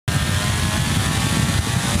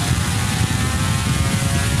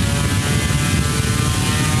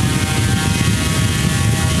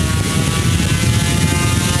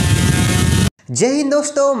जय हिंद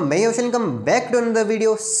दोस्तों, मैं welcome back to another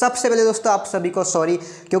video. सबसे पहले दोस्तों आप सभी को सॉरी,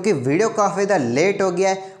 क्योंकि वीडियो काफ़ी ज़्यादा लेट हो गया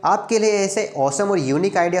है। आपके लिए ऐसे ऑसम और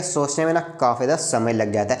यूनिक आइडिया सोचने में ना काफ़ी ज़्यादा समय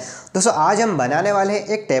लग जाता है। दोस्तों आज हम बनाने वाले हैं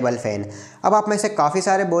एक टेबल फैन। अब आप में से काफ़ी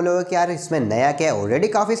सारे बोलोगे कि यार इसमें नया क्या है, ऑलरेडी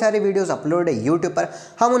काफ़ी सारे वीडियोज़ अपलोड है यूट्यूब पर,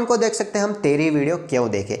 हम उनको देख सकते हैं, हम तेरी वीडियो क्यों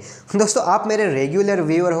देखें। दोस्तों आप मेरे रेगुलर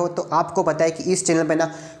व्यूअर हो तो आपको पता है कि इस चैनल पर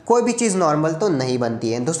ना कोई भी चीज़ नॉर्मल तो नहीं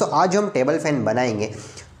बनती है। दोस्तों आज जो हम टेबल फैन बनाएंगे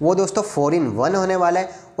वो दोस्तों 4-in-1 होने वाला है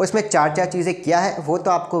और इसमें चार चीज़ें क्या है वो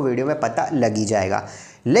तो आपको वीडियो में पता लग ही जाएगा।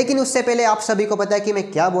 लेकिन उससे पहले आप सभी को पता है कि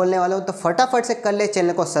मैं क्या बोलने वाला हूँ, तो फटाफट से कर ले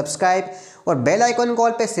चैनल को सब्सक्राइब और बेल आइकन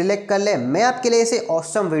कॉल पे सिलेक्ट कर ले। मैं आपके लिए ऐसे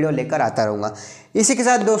ऑसम वीडियो लेकर आता रहूँगा। इसी के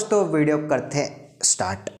साथ दोस्तों वीडियो करते हैं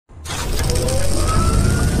स्टार्ट।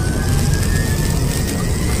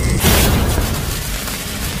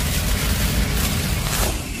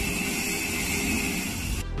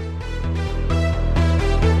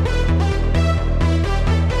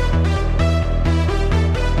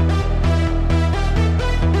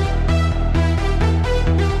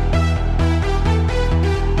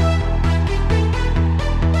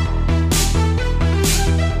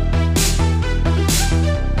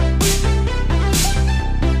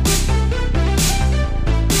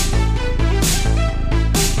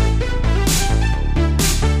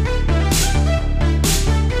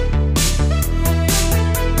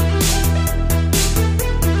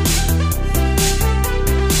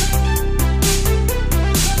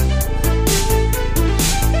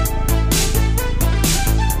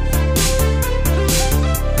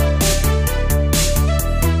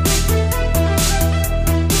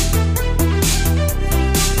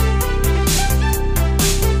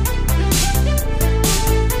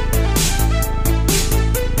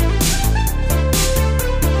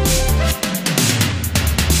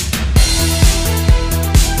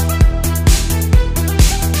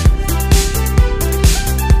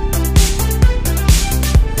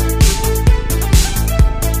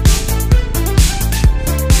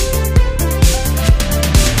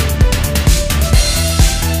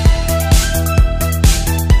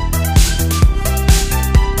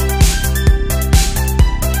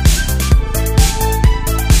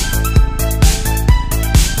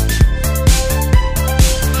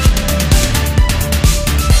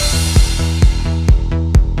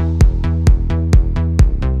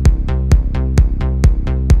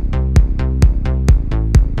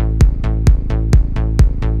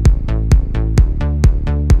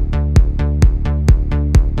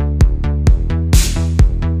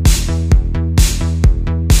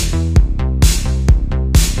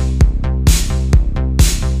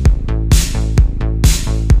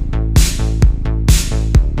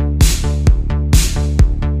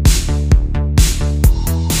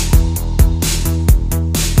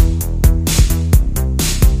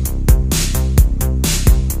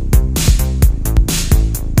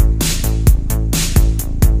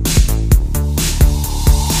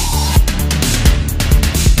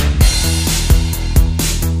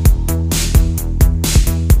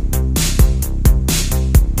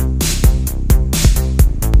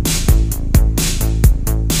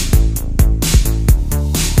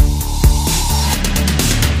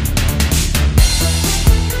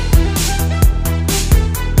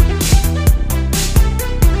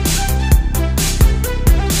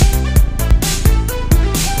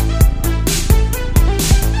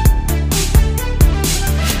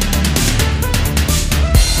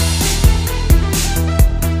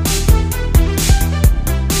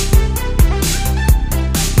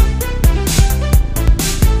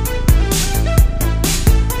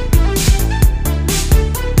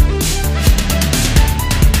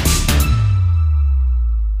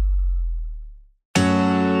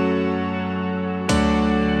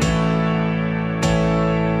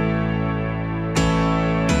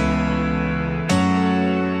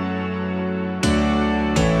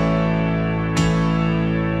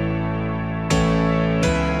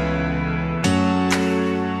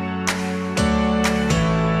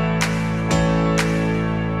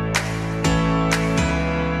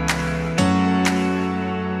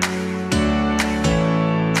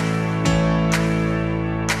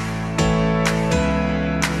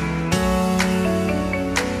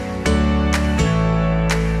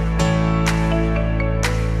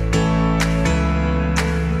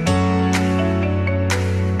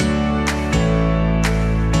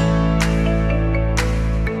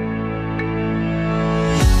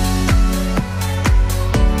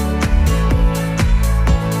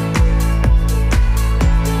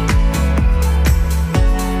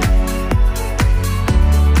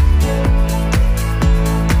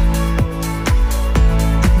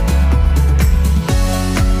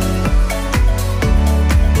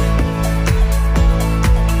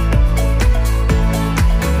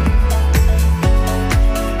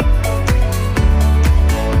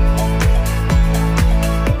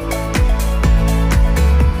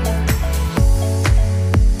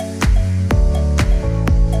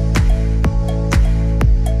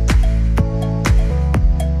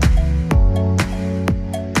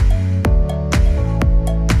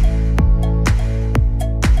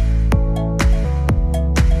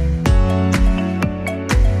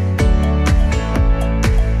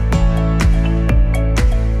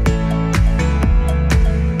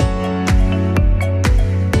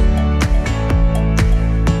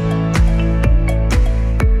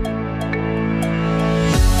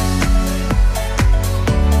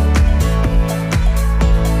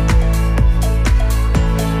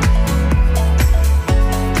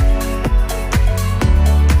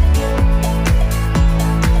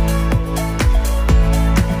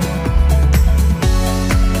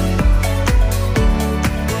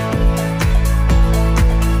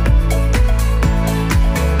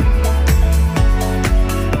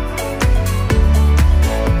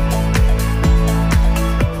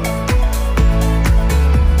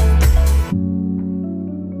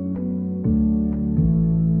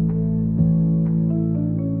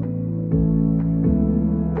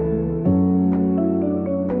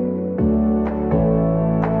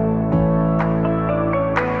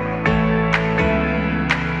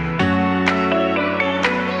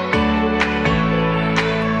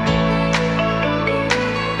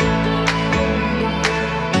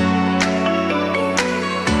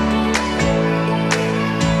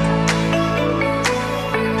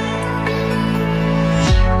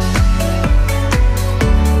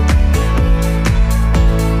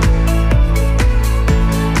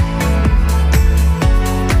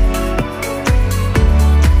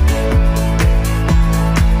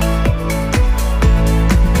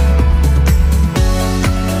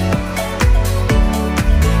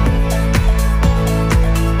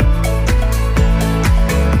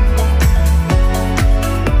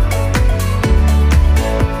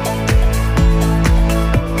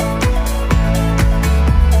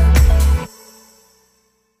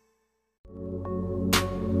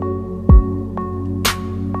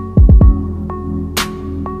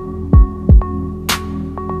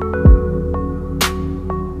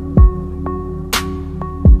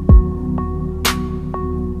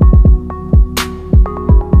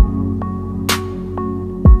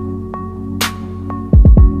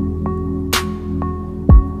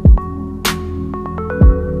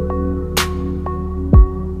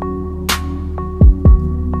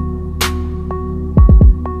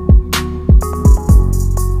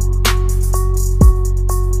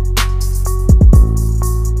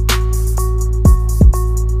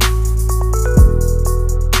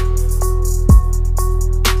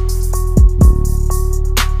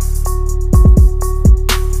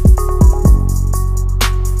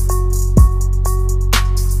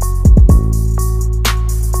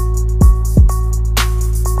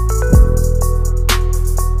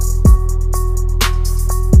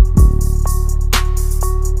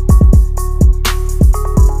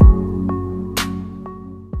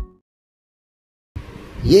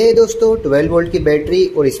 ये दोस्तों 12 वोल्ट की बैटरी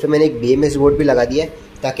और इस पर मैंने एक BMS बोर्ड भी लगा दिया है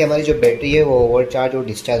ताकि हमारी जो बैटरी है वो ओवरचार्ज और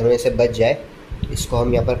डिस्चार्ज होने से बच जाए। इसको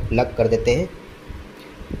हम यहाँ पर प्लग कर देते हैं,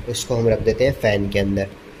 इसको हम रख देते हैं फ़ैन के अंदर।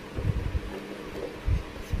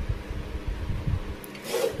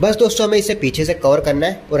 बस दोस्तों हमें इसे पीछे से कवर करना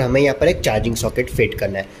है और हमें यहाँ पर एक चार्जिंग सॉकेट फिट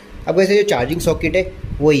करना है। अब वैसे जो चार्जिंग सॉकेट है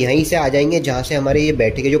वो यहीं से आ जाएंगे जहाँ से हमारे ये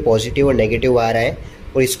बैटरी के जो पॉजिटिव और नेगेटिव आ रहा है,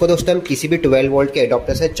 और इसको दोस्तों हम किसी भी 12 वोल्ट के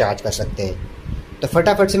एडाप्टर से चार्ज कर सकते हैं। तो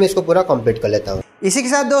फटाफट से मैं इसको पूरा कंप्लीट कर लेता हूँ। इसी के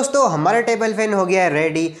साथ दोस्तों हमारा टेबल फैन हो गया है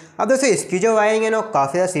रेडी। अब दोस्तों इसकी जो वायरिंग है ना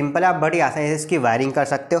काफ़ी ज़्यादा सिंपल है, आप बड़ी आसानी से इसकी वायरिंग कर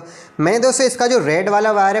सकते हो। मैंने दोस्तों इसका जो रेड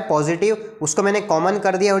वाला वायर है पॉजिटिव उसको मैंने कॉमन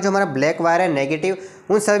कर दिया, और जो हमारा ब्लैक वायर है नेगेटिव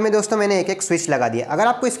उन सभी में दोस्तों मैंने एक एक स्विच लगा दिया। अगर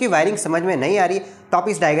आपको इसकी वायरिंग समझ में नहीं आ रही तो आप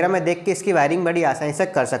इस डायग्राम में देख के इसकी वायरिंग बड़ी आसानी से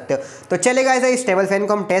कर सकते हो। तो चलेगा ऐसा इस टेबल फैन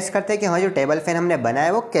को हम टेस्ट करते हैं कि हमारा जो टेबल फैन हमने बनाया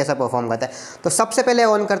है वो कैसा परफॉर्म करता है। तो सबसे पहले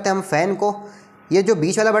ऑन करते हैं हम फ़ैन को। ये जो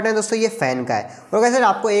बीच वाला बटन है दोस्तों ये फ़ैन का है। और वैसे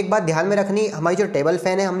आपको एक बात ध्यान में रखनी, हमारी जो टेबल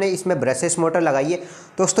फ़ैन है हमने इसमें ब्रशेस मोटर लगाई है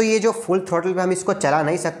दोस्तों। ये जो फुल थ्रोटल पे हम इसको चला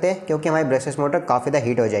नहीं सकते क्योंकि हमारी ब्रशेस मोटर काफ़ी ज़्यादा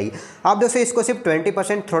हीट हो जाएगी। आप दोस्तों इसको सिर्फ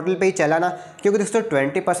 20% थ्रोटल पे ही चलाना, क्योंकि दोस्तों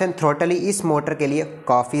 20% थ्रोटल ही इस मोटर के लिए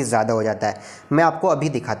काफ़ी ज़्यादा हो जाता है। मैं आपको अभी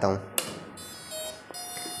दिखाता हूँ।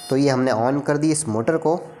 तो ये हमने ऑन कर दी इस मोटर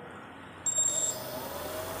को।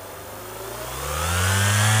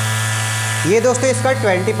 ये दोस्तों इसका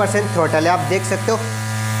 20% थ्रोटल है, आप देख सकते हो।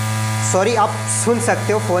 सॉरी, आप सुन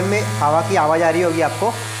सकते हो फ़ोन में हवा की आवाज़ आ रही होगी आपको।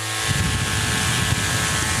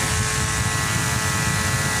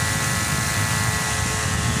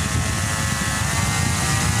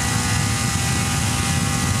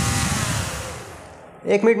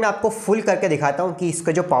 एक मिनट में आपको फुल करके दिखाता हूँ कि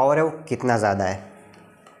इसका जो पावर है वो कितना ज़्यादा है।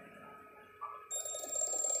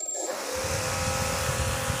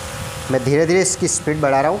 मैं धीरे धीरे इसकी स्पीड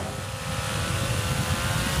बढ़ा रहा हूँ।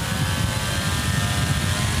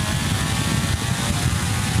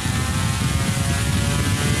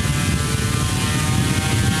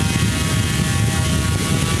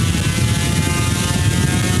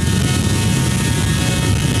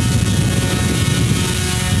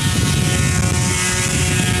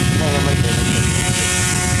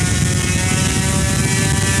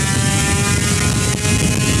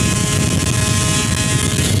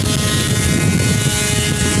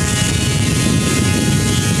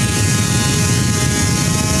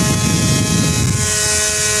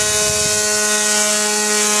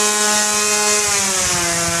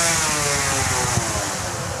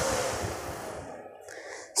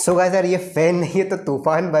 सो गाइस यार ये फ़ैन नहीं है तो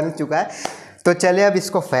तूफान बन चुका है। तो चलिए अब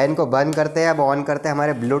इसको फ़ैन को बंद करते हैं। अब ऑन करते हैं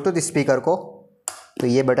हमारे ब्लूटूथ स्पीकर को। तो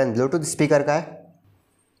ये बटन ब्लूटूथ स्पीकर का है।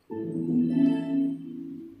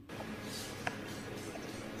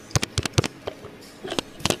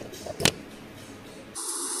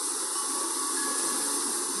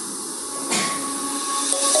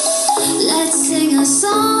 Let's sing a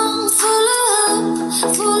song full of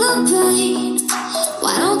hope, full of pain.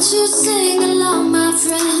 Why don't you sing along, my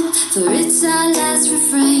friend? For it's our last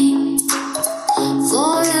refrain.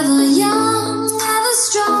 Forever young, ever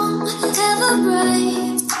strong, ever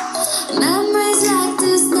brave. Memories like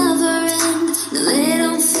this never end. No, they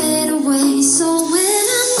don't fade away. So when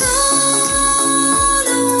I'm gone,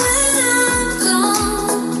 oh, when I'm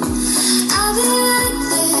gone, I'll be right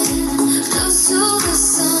there, close to the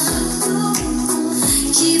sun.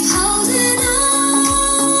 Keep holding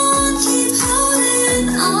on, keep holding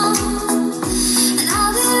on, and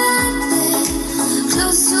I'll be right there,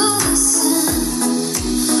 close to the sun,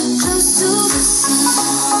 close to the sun.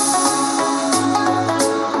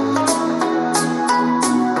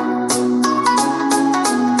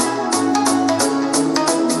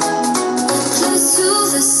 Close to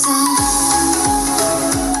the sun.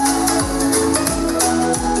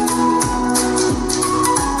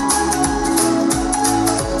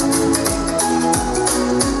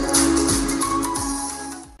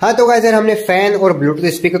 हाँ तो guys यार हमने fan और Bluetooth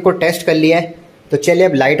speaker को test कर लिया है। तो चलिए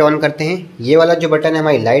अब लाइट ऑन करते हैं। ये वाला जो बटन है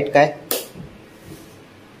हमारी लाइट का है।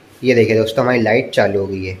 ये देखिए दोस्तों हमारी लाइट चालू हो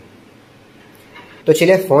गई है। तो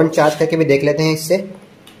चलिए फ़ोन चार्ज करके भी देख लेते हैं इससे।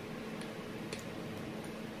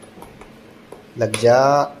 लग जा।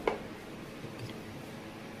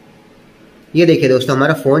 ये देखिए दोस्तों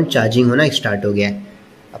हमारा फ़ोन चार्जिंग होना स्टार्ट हो गया है।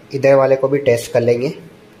 अब इधर वाले को भी टेस्ट कर लेंगे।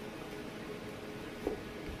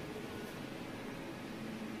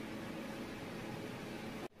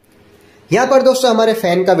 यहाँ पर दोस्तों हमारे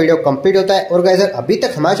फ़ैन का वीडियो कंप्लीट होता है। और गाइस अभी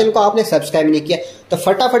तक हमारे चैनल को आपने सब्सक्राइब नहीं किया तो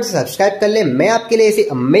फटाफट से सब्सक्राइब कर ले। मैं आपके लिए ऐसी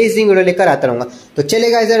अमेजिंग वीडियो लेकर आता रहूँगा। तो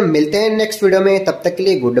चलिए गाइस मिलते हैं नेक्स्ट वीडियो में, तब तक के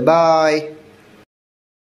लिए गुड बाय।